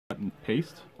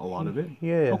paste a lot of it?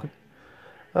 Yeah.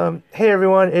 Okay. Hey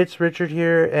everyone, it's Richard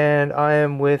here, and I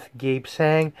am with Gabe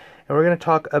Tsang, and we're going to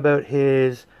talk about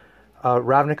his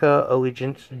Ravnica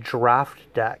Allegiance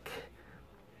Draft deck.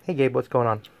 Hey Gabe, what's going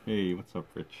on? Hey, what's up,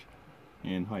 Rich?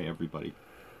 And hi, everybody.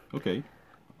 Okay.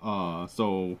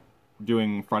 So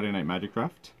doing Friday Night Magic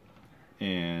Draft,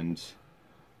 and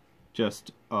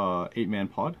just 8-man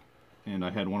pod, and I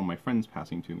had one of my friends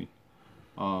passing to me.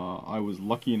 I was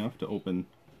lucky enough to open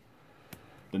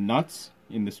the nuts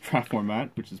in this draft format,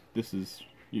 this is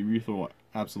Urethral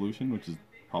Absolution, which is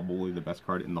probably the best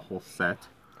card in the whole set.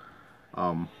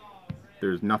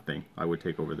 There's nothing I would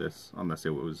take over this unless it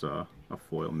was a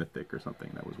foil mythic or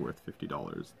something that was worth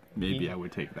 $50. Maybe I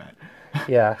would take that.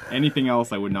 Yeah. Anything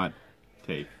else I would not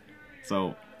take.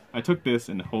 So I took this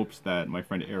in hopes that my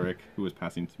friend Eric, who was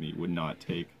passing to me, would not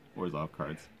take Orzhov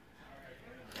cards.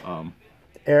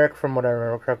 Eric, from what I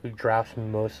remember correctly, drafts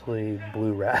mostly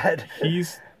blue-red.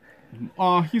 He's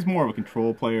more of a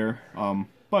control player,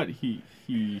 but he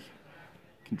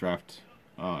can draft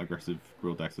aggressive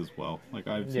Gruul decks as well. Like,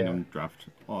 I've seen him draft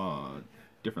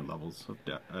different levels of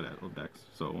decks.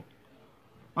 So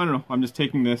I don't know. I'm just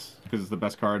taking this because it's the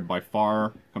best card by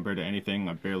far compared to anything.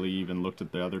 I barely even looked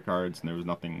at the other cards, and there was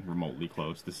nothing remotely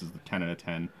close. This is the 10 out of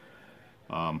 10.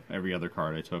 Every other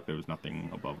card I took, there was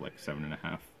nothing above like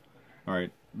 7.5.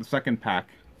 Alright, the second pack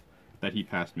that he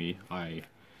passed me, I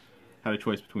had a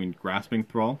choice between Grasping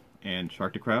Thrall and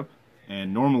Shark to Crab.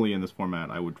 And normally in this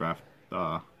format, I would draft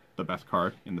the best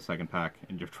card in the second pack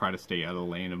and just try to stay out of the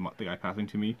lane of the guy passing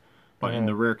to me. But in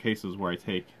the rare cases where I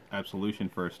take Absolution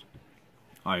first,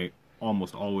 I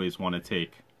almost always want to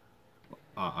take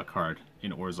a card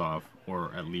in Orzhov,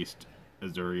 or at least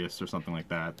Azurius or something like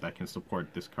that can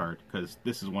support this card, because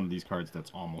this is one of these cards that's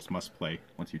almost must play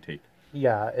once you take.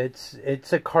 Yeah,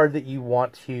 it's a card that you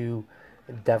want to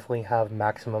definitely have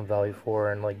maximum value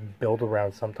for and like build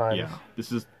around sometimes. Yeah,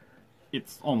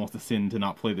 it's almost a sin to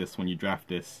not play this when you draft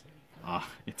this. I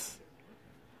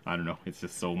don't know, it's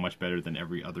just so much better than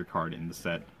every other card in the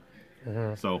set.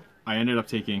 So I ended up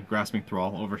taking Grasping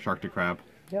Thrall over Shark to Crab.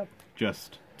 Yep.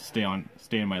 Just to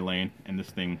stay in my lane, and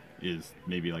this thing is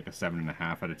maybe like a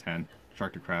 7.5 out of 10.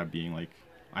 Shark to Crab being like,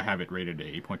 I have it rated at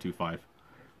 8.25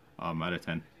 out of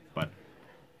 10, but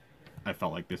I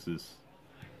felt like this is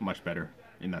much better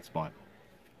in that spot.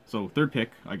 So third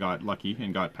pick, I got lucky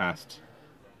and got past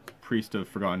Priest of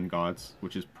Forgotten Gods,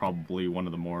 which is probably one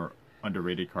of the more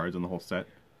underrated cards in the whole set.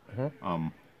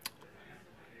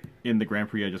 In the Grand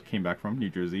Prix I just came back from, New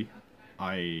Jersey,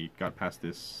 I got past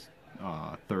this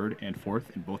third and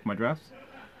fourth in both my drafts,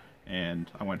 and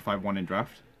I went 5-1 in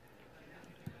draft.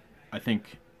 I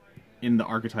think in the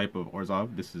archetype of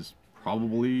Orzhov, this is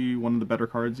probably one of the better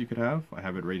cards you could have. I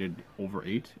have it rated over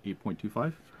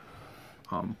 8.25.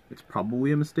 It's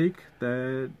probably a mistake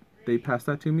that they passed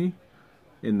that to me,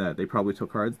 in that they probably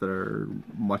took cards that are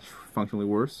much functionally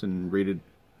worse and rated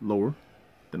lower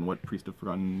than what Priest of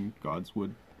Forgotten Gods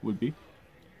would be.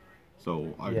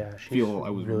 So I feel I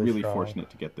was really fortunate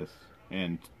to get this.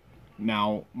 And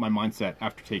now my mindset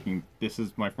after taking this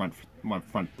is my front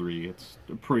three. It's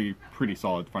a pretty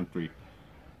solid front three.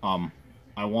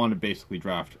 I want to basically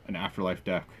draft an Afterlife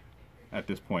deck at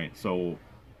this point. So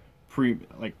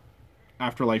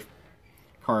Afterlife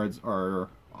cards are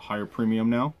a higher premium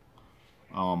now.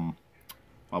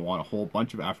 I want a whole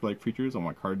bunch of Afterlife creatures. I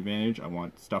want card advantage. I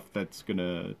want stuff that's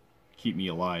gonna keep me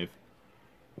alive.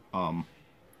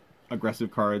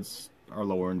 Aggressive cards are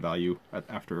lower in value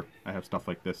after I have stuff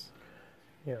like this.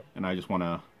 Yeah. And I just want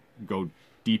to go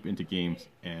deep into games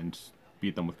and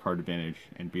beat them with card advantage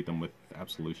and beat them with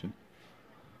Absolution.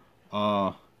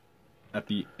 At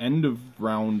the end of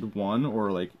round 1,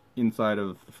 or like inside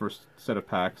of the first set of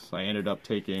packs, I ended up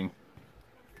taking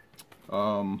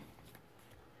a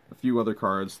few other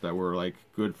cards that were like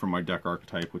good for my deck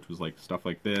archetype, which was like stuff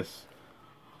like this.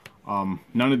 None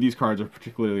of these cards are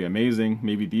particularly amazing.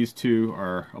 Maybe these two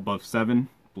are above 7,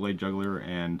 Blade Juggler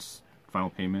and Final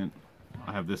Payment.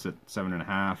 I have this at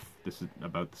 7.5. This is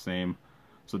about the same.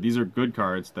 So these are good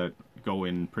cards that go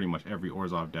in pretty much every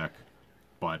Orzhov deck,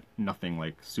 but nothing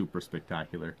like super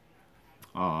spectacular.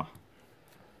 I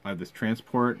have this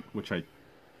Transport, which I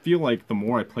feel like the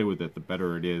more I play with it, the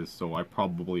better it is, so I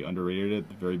probably underrated it at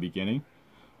the very beginning.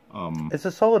 It's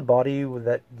a solid body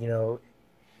that, you know,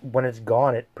 when it's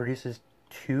gone, it produces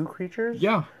 2 creatures.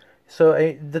 Yeah. So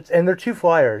and they're 2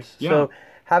 flyers. Yeah. So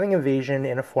having evasion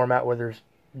in a format where there's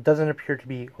doesn't appear to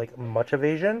be like much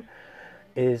evasion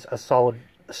is a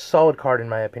solid card in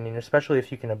my opinion, especially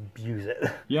if you can abuse it.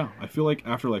 Yeah, I feel like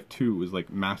Afterlife 2 is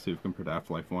like massive compared to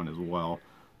Afterlife 1 as well.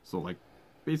 So like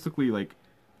basically like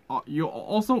you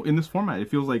also, in this format, it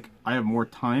feels like I have more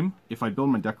time. If I build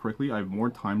my deck correctly, I have more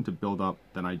time to build up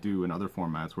than I do in other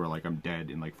formats where, like, I'm dead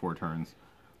in, like, 4 turns.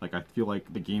 Like, I feel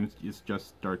like the games just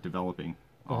start developing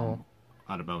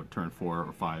at about turn 4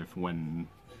 or 5 when,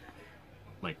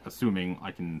 like, assuming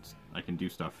I can do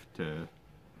stuff to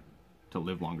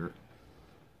live longer.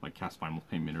 Like, cast Final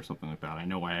Payment or something like that. I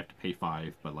know I have to pay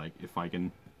 5, but, like, if I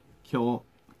can kill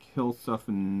stuff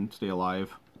and stay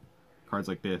alive, cards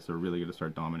like this are really going to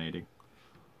start dominating.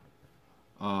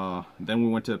 Then we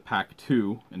went to pack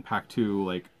 2, and pack 2,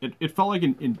 like, it felt like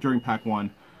during pack 1,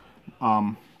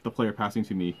 the player passing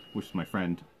to me, which is my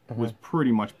friend, was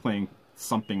pretty much playing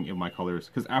something in my colors.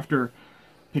 Because after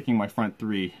picking my front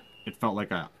 3, it felt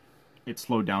like it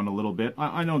slowed down a little bit.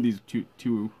 I know these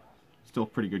two still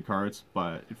pretty good cards,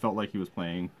 but it felt like he was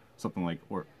playing something like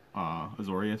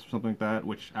Azorius or something like that,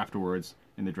 which afterwards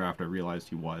in the draft I realized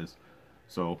he was.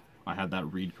 So I had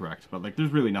that read correct, but like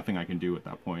there's really nothing I can do at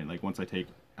that point. Like once I take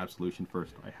Absolution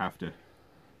first, I have to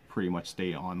pretty much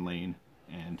stay on lane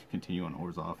and continue on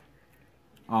Orzhov.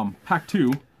 Pack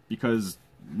 2, because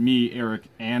me, Eric,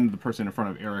 and the person in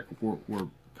front of Eric were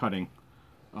cutting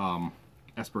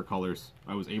Esper colors,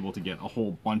 I was able to get a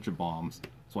whole bunch of bombs.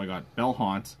 So I got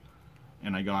Bellhaunt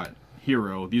and I got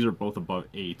Hero. These are both above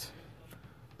 8.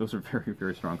 Those are very,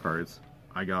 very strong cards.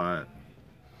 I got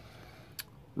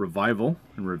Revival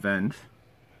and Revenge,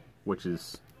 which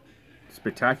is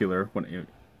spectacular when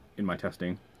in my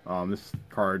testing. This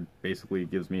card basically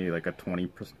gives me like a 20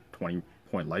 point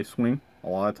life swing a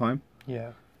lot of the time.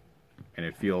 Yeah. And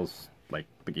it feels like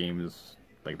the game is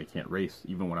like they can't race.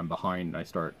 Even when I'm behind, I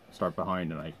start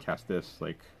behind and I cast this,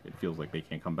 like it feels like they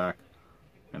can't come back.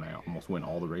 And I almost win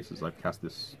all the races. I've cast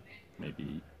this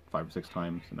maybe 5 or 6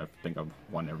 times, and I think I've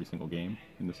won every single game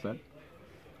in this set.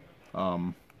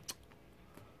 I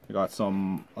got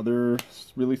some other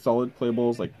really solid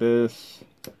playables like this.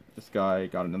 This guy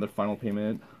got another Final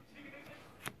Payment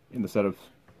in the set of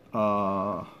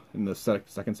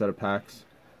second set of packs.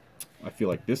 I feel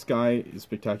like this guy is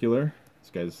spectacular. This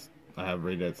guy's I have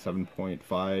rated at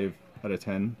 7.5 out of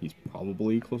 10. He's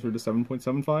probably closer to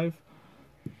 7.75.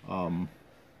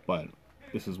 But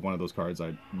this is one of those cards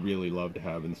I'd really love to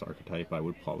have in this archetype. I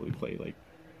would probably play like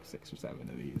 6 or 7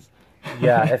 of these.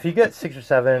 Yeah, if you get 6 or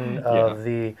 7 of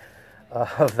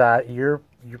of that, you're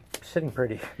sitting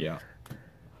pretty. Yeah.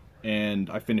 And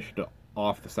I finished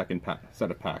off the second set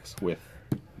of packs with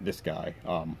this guy.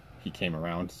 He came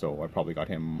around, so I probably got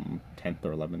him 10th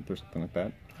or 11th or something like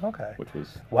that. Okay. Which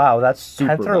was wow, that's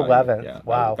super 10th or 11th. Yeah,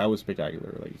 wow. That was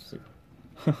spectacular.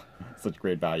 Like, such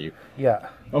great value. Yeah.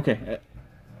 Okay.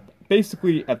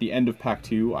 Basically, at the end of pack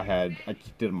 2, I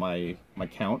did my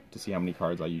count to see how many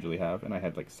cards I usually have, and I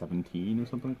had like 17 or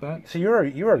something like that. So you were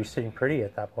already sitting pretty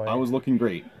at that point. I was looking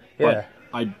great. Yeah. But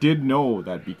I did know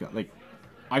that because like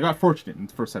I got fortunate in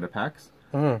the first set of packs.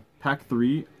 Pack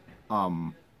 3,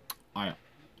 I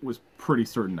was pretty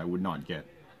certain I would not get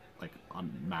like a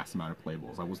mass amount of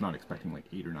playables. I was not expecting like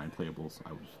 8 or 9 playables.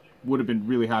 I would have been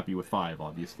really happy with 5,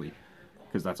 obviously,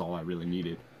 because that's all I really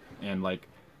needed. And like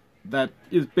that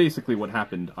is basically what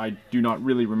happened. I do not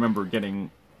really remember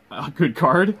getting a good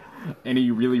card,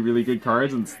 any really, really good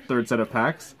cards in the third set of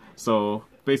packs. So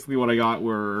basically what I got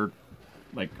were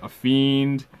like a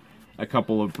Fiend, a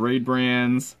couple of Braid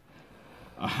Brands,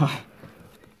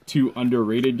 2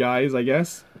 underrated guys, I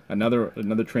guess.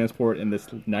 Another Transport, and this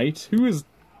Knight, who is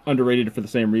underrated for the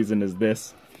same reason as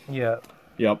this. Yeah.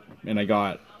 Yep. And I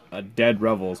got a Dead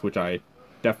Revels, which I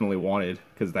definitely wanted,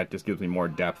 because that just gives me more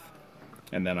depth.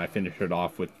 And then I finished it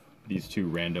off with these 2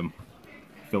 random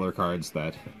filler cards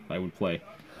that I would play.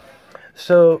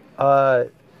 So,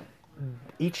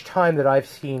 each time that I've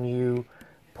seen you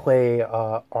play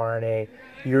RNA,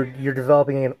 you're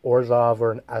developing an Orzhov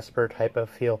or an Esper type of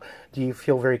feel. Do you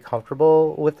feel very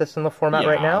comfortable with this in the format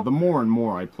right now? The more and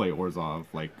more I play Orzhov,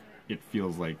 like it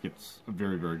feels like it's a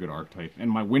very, very good archetype, and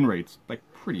my win rate's like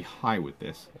pretty high with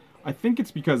this. I think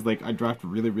it's because like I draft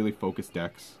really, really focused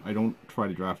decks. I don't try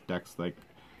to draft decks like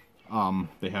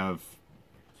they have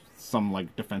some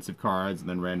like defensive cards and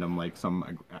then random like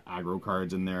some aggro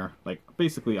cards in there. Like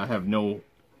basically I have no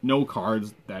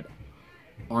cards that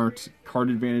aren't card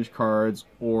advantage cards,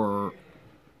 or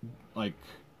like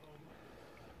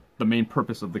the main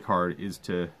purpose of the card is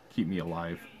to keep me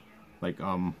alive. Like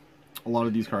a lot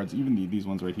of these cards, even these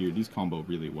ones right here, these combo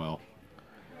really well.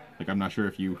 Like I'm not sure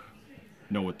if you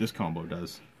know what this combo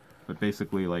does, but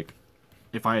basically like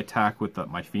if I attack with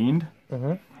my Fiend,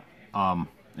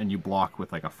 and you block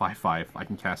with like a 5/5, I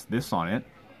can cast this on it,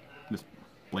 this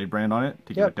Blade Brand on it,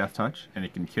 to give it Death Touch, and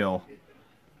it can kill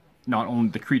not only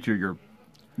the creature you're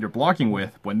you're blocking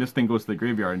with, when this thing goes to the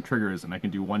graveyard and triggers, and I can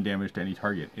do 1 damage to any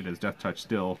target, it is Death Touch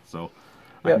still, so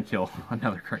I can kill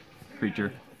another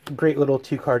creature. Great little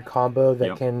 2-card combo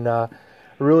that can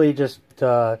really just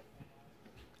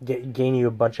gain you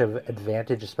a bunch of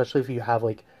advantage, especially if you have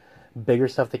like bigger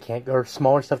stuff that can't, or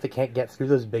smaller stuff that can't get through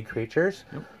those big creatures.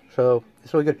 So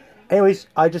it's really good. Anyways,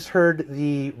 I just heard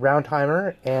the round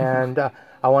timer, and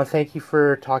I want to thank you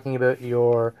for talking about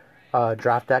your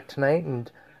draft deck tonight,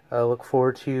 and look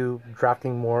forward to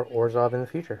drafting more Orzhov in the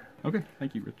future. Okay,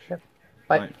 thank you, Rich.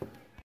 Bye. Bye.